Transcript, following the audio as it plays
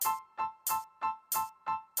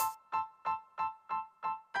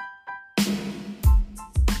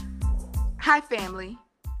Hi, family.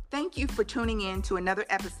 Thank you for tuning in to another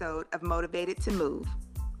episode of Motivated to Move.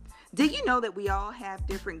 Did you know that we all have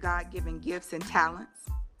different God-given gifts and talents?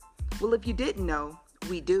 Well, if you didn't know,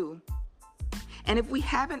 we do. And if we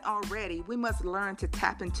haven't already, we must learn to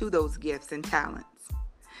tap into those gifts and talents.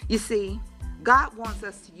 You see, God wants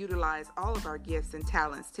us to utilize all of our gifts and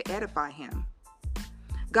talents to edify Him.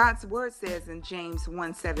 God's word says in James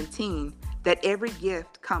 1:17 that every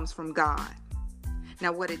gift comes from God.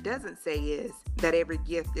 Now, what it doesn't say is that every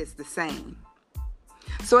gift is the same.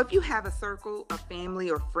 So if you have a circle of family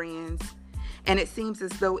or friends, and it seems as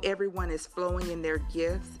though everyone is flowing in their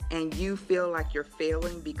gifts, and you feel like you're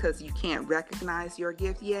failing because you can't recognize your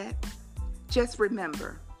gift yet, just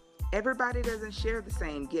remember, everybody doesn't share the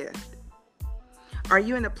same gift. Are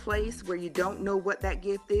you in a place where you don't know what that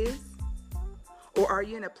gift is? Or are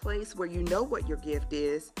you in a place where you know what your gift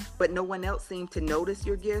is, but no one else seems to notice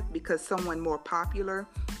your gift because someone more popular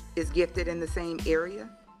is gifted in the same area?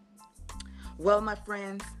 Well, my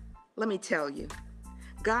friends, let me tell you,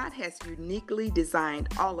 God has uniquely designed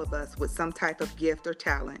all of us with some type of gift or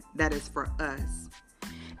talent that is for us.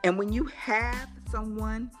 And when you have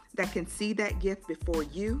someone that can see that gift before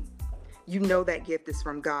you, you know that gift is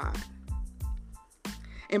from God.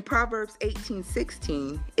 In Proverbs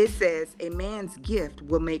 18:16, it says, "A man's gift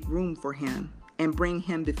will make room for him and bring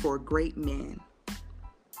him before great men."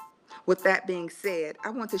 With that being said, I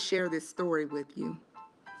want to share this story with you.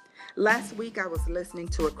 Last week, I was listening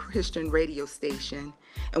to a Christian radio station,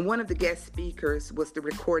 and one of the guest speakers was the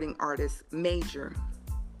recording artist Major.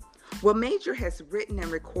 Well, Major has written and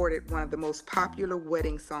recorded one of the most popular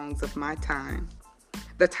wedding songs of my time.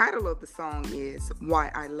 The title of the song is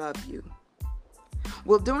 "Why I Love You."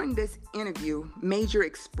 Well, during this interview, Major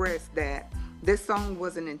expressed that this song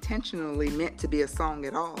wasn't intentionally meant to be a song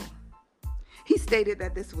at all. He stated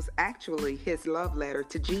that this was actually his love letter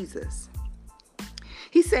to Jesus.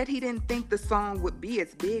 He said he didn't think the song would be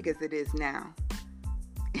as big as it is now.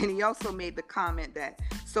 And he also made the comment that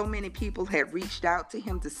so many people had reached out to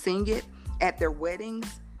him to sing it at their weddings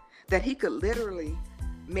that he could literally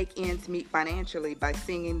make ends meet financially by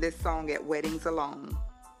singing this song at weddings alone.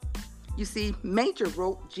 You see, Major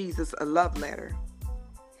wrote Jesus a love letter,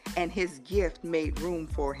 and his gift made room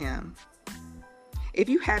for him. If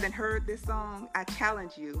you haven't heard this song, I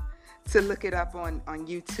challenge you to look it up on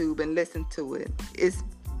YouTube and listen to it. It's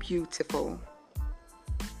beautiful.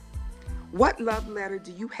 What love letter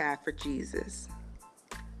do you have for Jesus?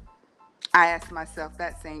 I ask myself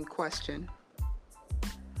that same question.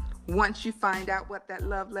 Once you find out what that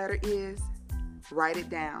love letter is, write it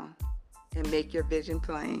down and make your vision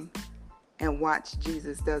plain. And watch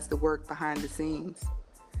Jesus does the work behind the scenes.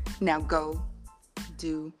 Now go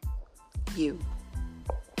do you.